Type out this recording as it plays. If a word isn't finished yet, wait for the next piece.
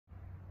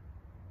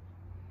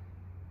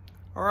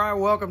All right,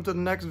 welcome to the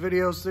next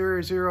video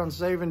series here on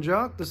Saving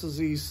Junk. This is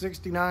the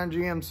 69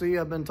 GMC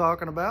I've been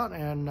talking about,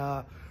 and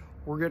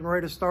we're getting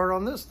ready to start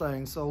on this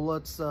thing. So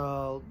let's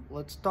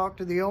talk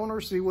to the owner,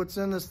 see what's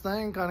in this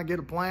thing, kind of get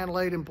a plan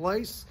laid in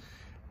place,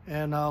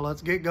 and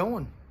let's get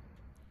going.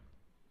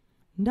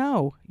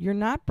 No, you're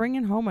not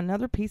bringing home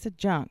another piece of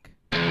junk.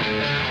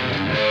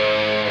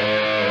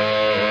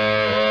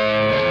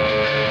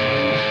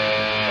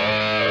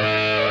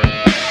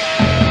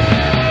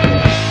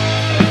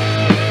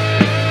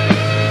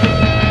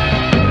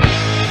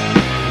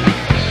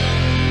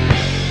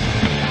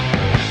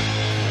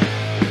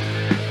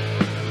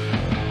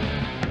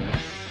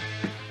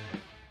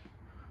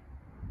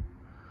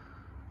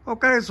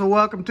 Okay, so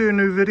welcome to a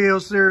new video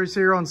series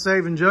here on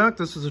Saving Junk.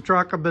 This is a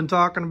truck I've been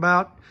talking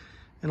about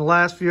in the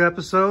last few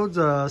episodes,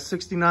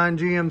 69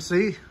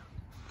 GMC.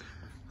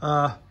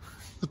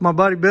 It's my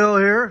buddy Bill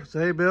here.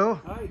 Say, hey,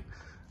 Bill. Hi.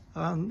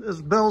 This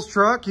is Bill's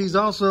truck. He's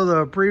also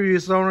the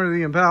previous owner of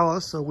the Impala,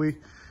 so we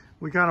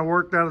kind of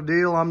worked out a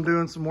deal. I'm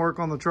doing some work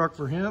on the truck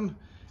for him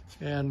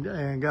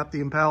and got the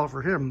Impala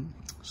for him.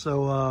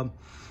 So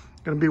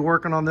going to be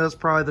working on this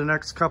probably the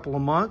next couple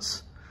of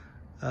months.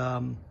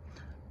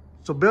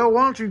 So Bill,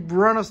 why don't you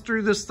run us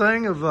through this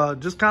thing of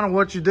just kind of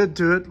what you did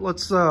to it.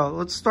 Let's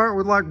start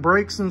with like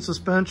brakes and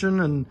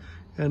suspension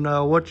and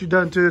what you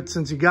done to it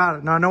since you got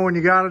it. Now I know when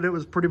you got it, it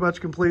was pretty much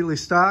completely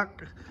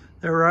stock. Is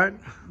that right?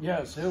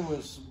 Yes, it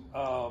was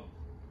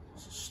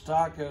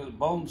stock,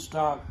 bone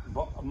stock.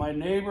 My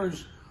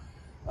neighbors,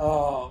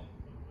 mom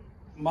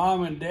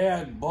and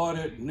dad bought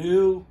it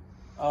new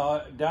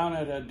down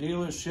at a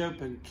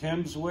dealership in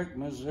Kimmswick,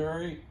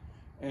 Missouri.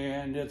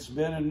 And it's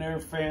been in their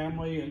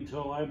family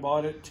until I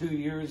bought it 2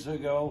 years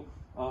ago.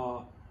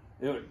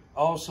 It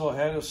also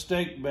had a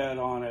stake bed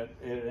on it,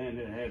 and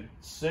it had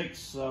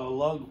 6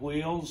 lug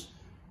wheels.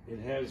 It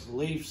has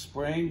leaf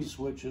springs,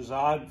 which is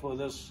odd for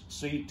this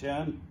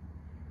C10.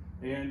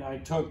 And I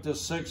took the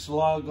 6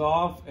 lug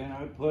off and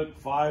I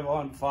put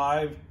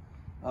 5-on-5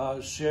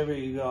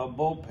 Chevy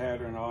bolt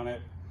pattern on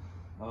it.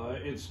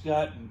 It's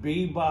got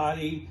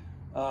B-body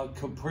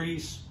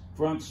Caprice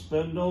front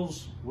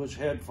spindles, which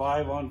had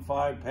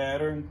 5-on-5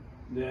 pattern.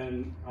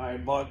 Then I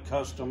bought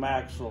custom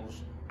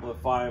axles with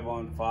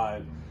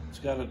 5-on-5. It's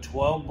got a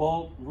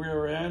 12-bolt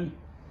rear end,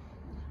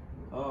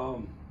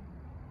 and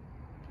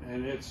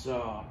it's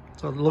so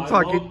it looks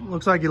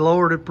like you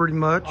lowered it pretty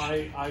much.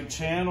 I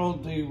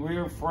channeled the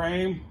rear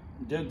frame,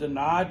 did the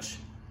notch,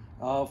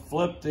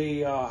 flipped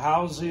the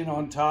housing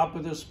on top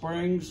of the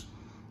springs,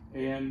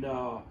 and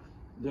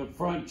the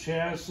front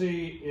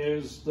chassis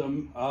is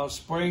the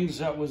springs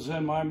that was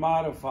in my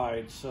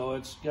modified. So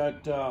it's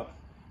got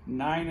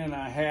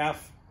 9.5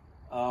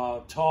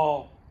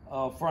 tall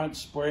front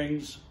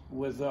springs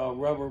with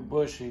rubber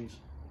bushings.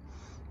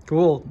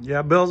 Cool.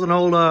 Yeah, Bill's an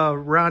old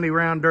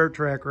round dirt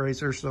track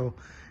racer, so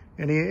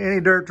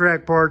any dirt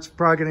track parts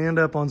probably going to end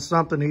up on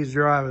something he's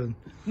driving.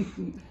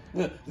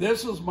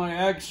 This is my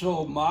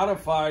actual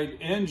modified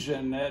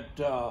engine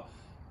that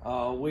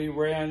we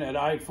ran at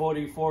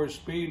I-44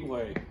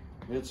 Speedway.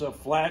 It's a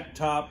flat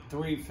top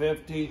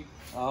 350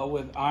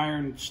 with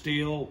iron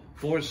steel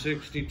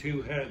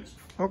 462 heads.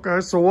 Okay,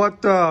 so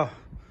what?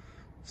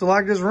 So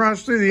like this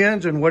runs through the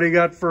engine. What do you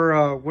got for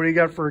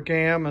a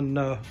cam? And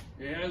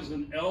it has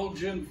an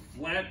Elgin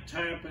flat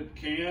tappet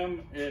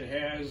cam. It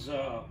has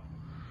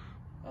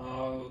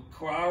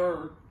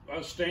Crowder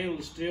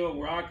stainless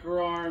steel rocker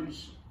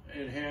arms.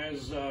 It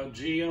has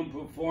GM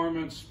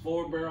Performance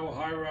 4-barrel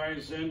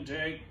high-rise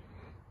intake.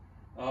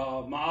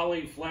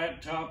 Molly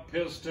flat top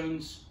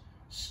pistons.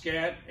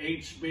 Scat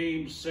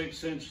H-beam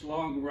 6-inch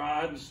long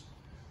rods,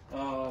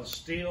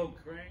 steel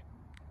crank.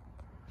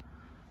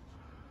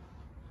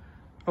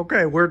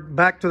 Okay, we're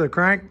back to the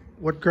crank.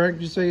 What crank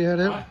did you say you had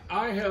in?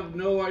 I have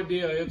no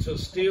idea. It's a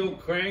steel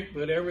crank,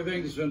 but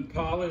everything's been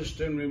polished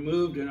and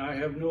removed, and I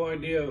have no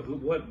idea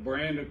what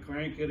brand of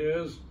crank it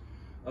is.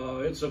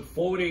 It's a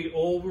 40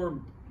 over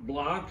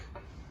block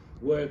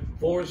with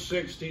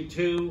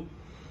 462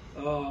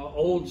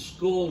 old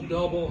school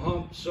double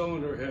hump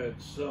cylinder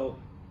heads. So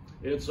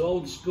it's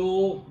old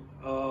school,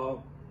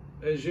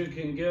 as you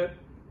can get,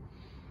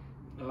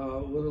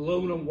 with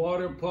aluminum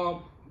water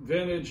pump,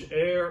 vintage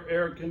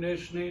air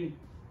conditioning.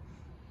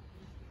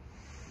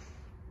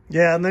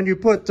 Yeah, and then you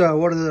put,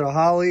 what is it, a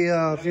Holley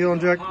fuel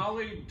injection?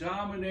 Holley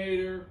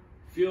Dominator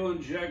fuel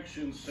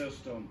injection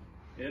system.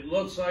 It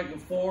looks like a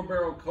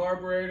 4-barrel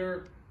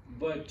carburetor,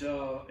 but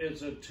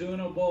it's a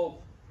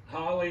tunable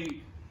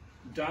Holley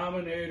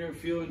Dominator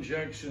fuel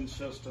injection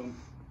system.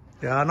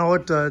 Yeah, I know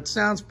it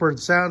sounds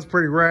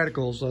pretty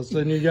radical. So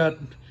then you got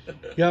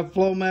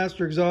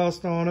Flowmaster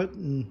exhaust on it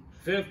and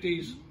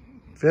 50s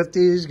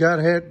got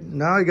head.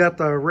 Now you got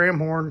the ram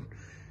horn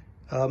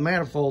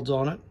manifolds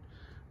on it.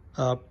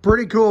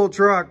 Pretty cool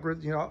truck.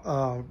 You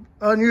know,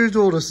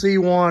 unusual to see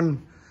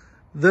one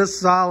this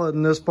solid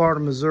in this part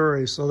of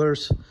Missouri. So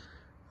there's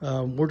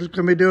we're just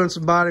gonna be doing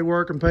some body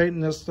work and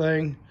painting this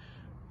thing,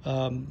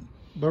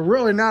 but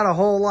really not a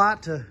whole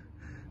lot to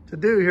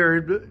do here.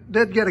 It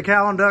did get a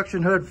cowl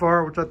induction hood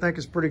for it, which I think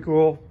is pretty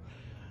cool.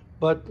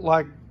 But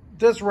like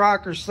this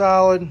rocker's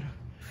solid.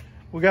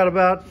 We got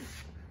about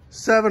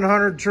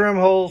 700 trim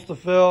holes to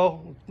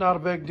fill. Not a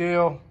big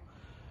deal,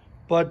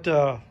 but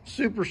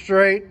super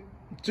straight,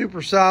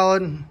 super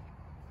solid.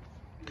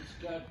 It's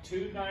got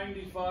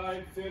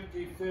 295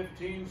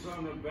 50/15s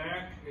on the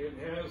back. It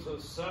has a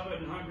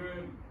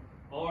 700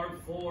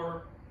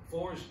 R4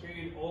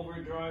 4-speed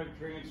overdrive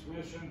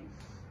transmission.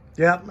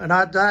 Yep, and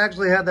I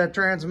actually had that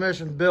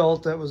transmission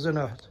built. That was in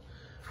a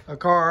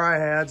car I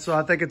had, so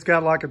I think it's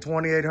got like a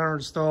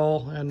 2800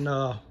 stall, and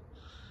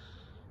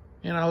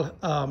you know,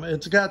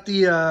 it's got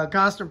the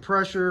constant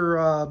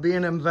pressure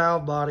B&M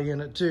valve body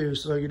in it too,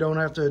 so you don't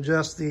have to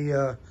adjust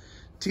the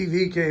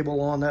TV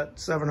cable on that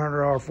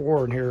 700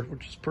 R4 in here,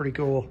 which is pretty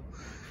cool.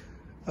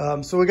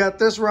 So we got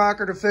this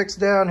rocker to fix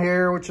down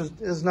here, which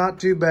is not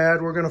too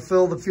bad. We're going to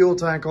fill the fuel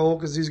tank hole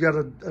because he's got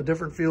a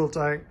different fuel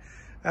tank.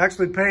 I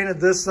actually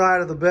painted this side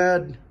of the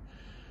bed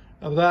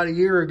about a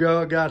year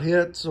ago. It got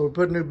hit, so we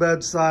put a new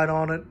bed side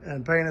on it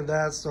and painted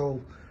that. So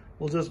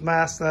we'll just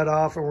mask that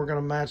off, and we're going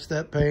to match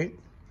that paint.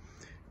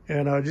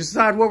 And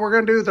decide what we're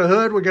going to do with the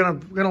hood. We're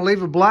gonna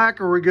leave it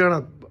black, or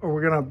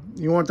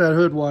you want that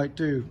hood white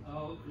too?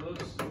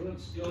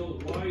 Let's go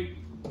white,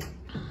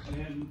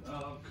 and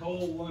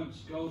Cole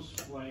wants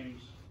ghost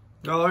flames.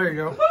 Oh, there you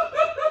go.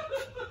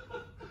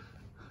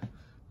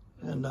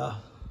 And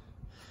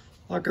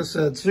like I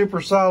said, super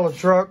solid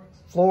truck.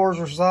 Floors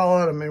are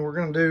solid. I mean, we're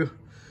gonna do,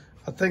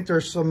 I think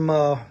there's some,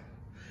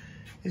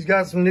 he's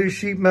got some new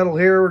sheet metal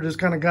here. We're just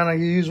kind of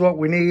use what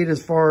we need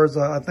as far as,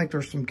 I think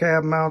there's some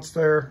cab mounts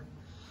there.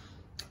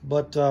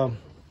 But gonna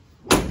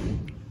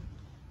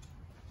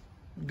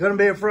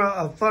be a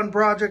fun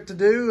project to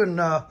do, and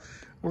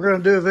we're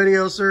gonna do a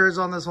video series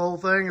on this whole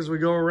thing as we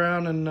go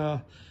around and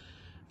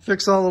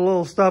fix all the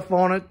little stuff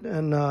on it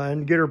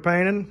and get her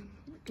painted.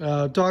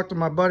 Talked to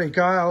my buddy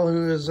Kyle,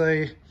 who is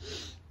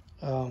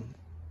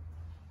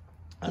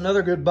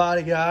another good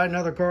body guy,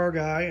 another car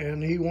guy,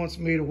 and he wants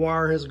me to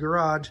wire his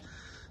garage.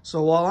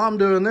 So while I'm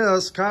doing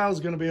this, Kyle's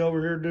gonna be over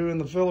here doing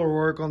the filler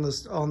work on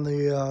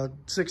the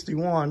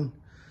 61.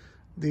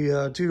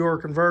 The two-door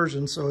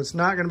conversion, so it's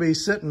not going to be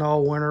sitting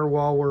all winter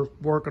while we're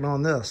working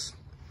on this.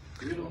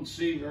 You don't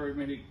see very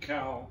many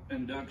cow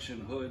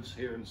induction hoods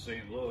here in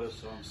St. Louis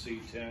on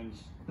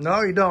C10s.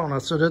 No, you don't. I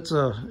said it's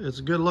a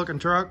good looking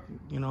truck,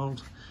 you know,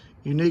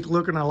 unique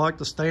looking. I like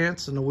the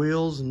stance and the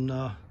wheels, and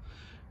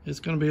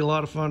it's going to be a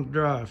lot of fun to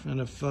drive. And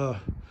if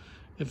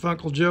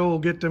Uncle Joe will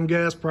get them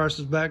gas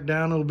prices back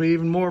down, it'll be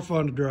even more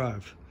fun to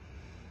drive.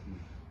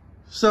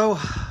 So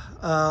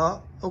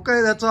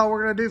okay, that's all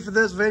we're going to do for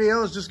this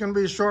video. It's just going to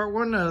be a short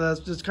one. That's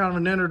just kind of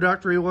an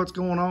introductory of what's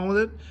going on with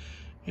it,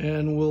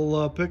 and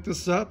we'll pick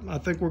this up. I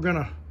think we're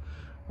gonna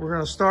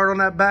start on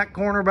that back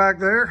corner back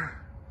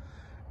there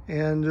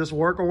and just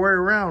work our way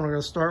around. We're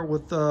going to start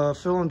with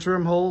filling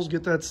trim holes,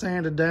 get that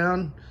sanded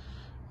down.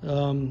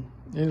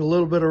 Any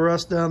little bit of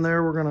rust down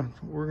there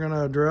we're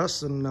gonna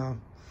address and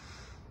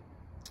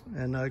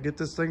get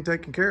this thing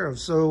taken care of.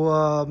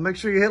 So make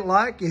sure you hit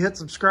like, you hit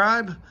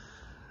subscribe.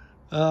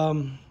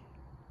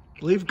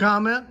 Leave a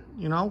comment,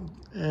 you know,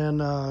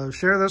 and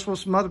share this with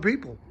some other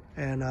people.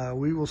 And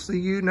we will see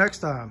you next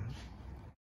time.